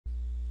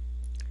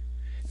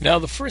Now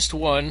the first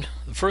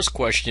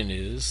question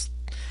is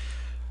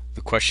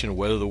the question of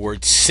whether the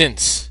word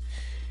since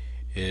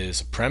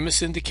is a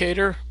premise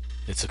indicator,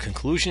 it's a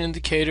conclusion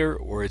indicator,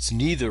 or it's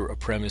neither a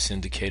premise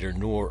indicator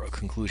nor a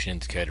conclusion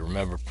indicator.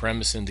 Remember,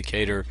 premise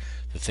indicator,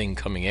 the thing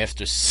coming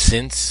after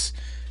since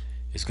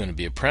is going to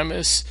be a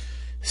premise.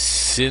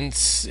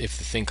 Since, if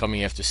the thing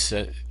coming after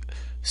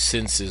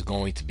since is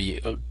going to be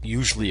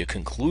usually a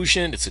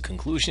conclusion, it's a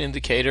conclusion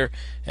indicator.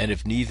 And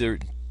if neither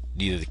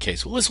the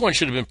case. Well, this one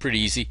should have been pretty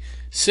easy.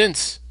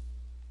 Since,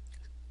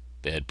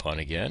 bad pun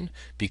again,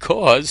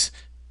 because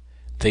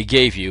they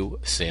gave you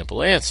a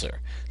sample answer.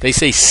 They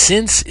say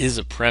since is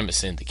a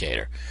premise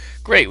indicator.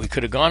 Great, we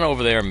could have gone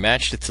over there and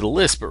matched it to the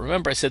list, but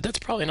remember I said that's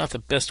probably not the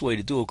best way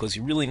to do it because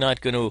you're really not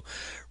going to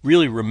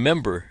really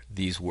remember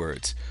these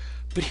words.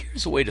 But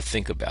here's a way to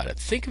think about it.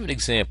 Think of an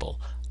example.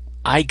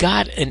 I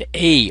got an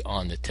A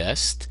on the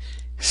test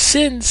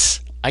since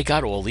I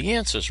got all the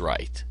answers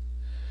right.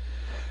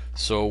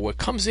 So what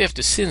comes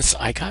after since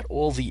I got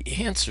all the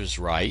answers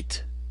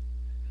right,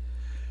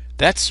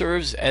 that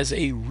serves as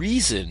a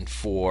reason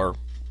for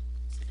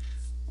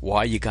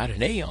why you got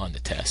an A on the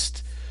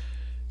test.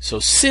 So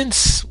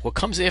since, what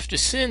comes after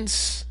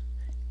since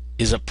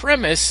is a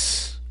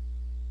premise,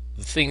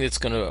 the thing that's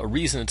a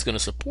reason that's going to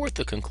support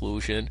the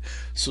conclusion.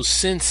 So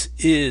since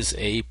is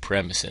a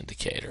premise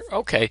indicator.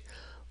 Okay,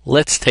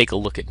 let's take a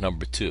look at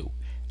number 2.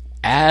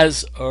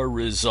 As a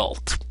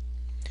result.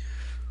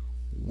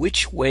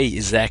 Which way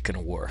is that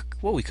going to work?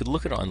 Well, we could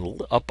look at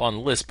it up on the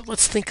list, but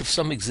let's think of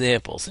some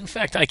examples. In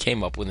fact, I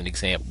came up with an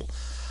example.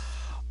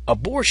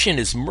 Abortion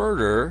is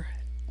murder.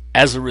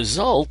 As a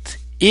result,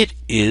 it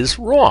is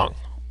wrong.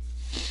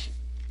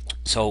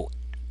 So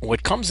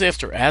what comes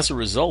after as a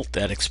result,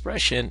 that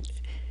expression,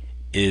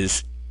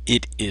 is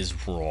it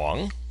is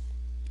wrong.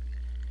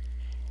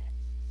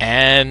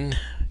 And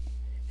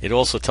it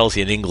also tells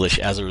you in English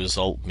as a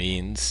result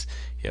means,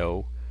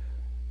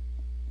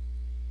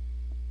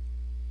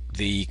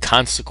 the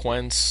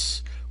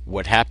consequence,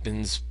 what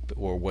happens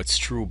or what's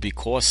true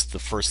because the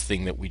first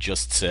thing that we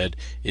just said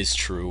is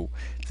true.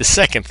 The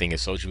second thing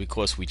is social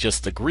because we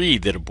just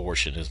agreed that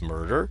abortion is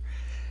murder.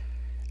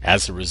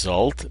 As a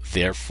result,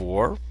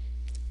 therefore,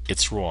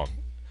 it's wrong.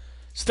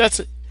 So that's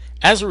it.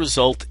 As a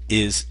result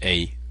is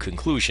a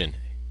conclusion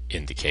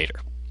indicator.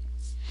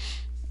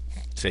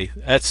 See,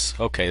 that's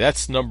okay.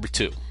 That's number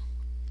 2.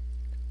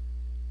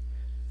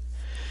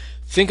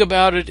 Think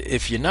about it.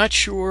 If you're not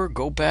sure,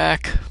 go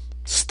back,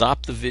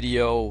 stop the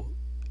video.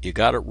 You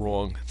got it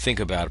wrong. Think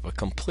about it, but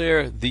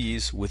compare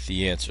these with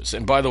the answers.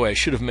 And by the way, I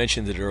should have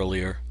mentioned it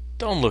earlier.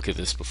 Don't look at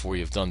this before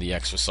you've done the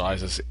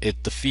exercises.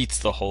 It defeats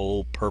the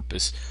whole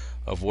purpose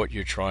of what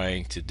you're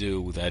trying to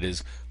do. That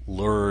is,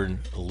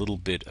 learn a little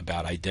bit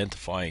about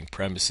identifying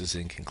premises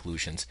and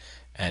conclusions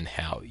and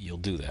how you'll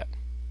do that.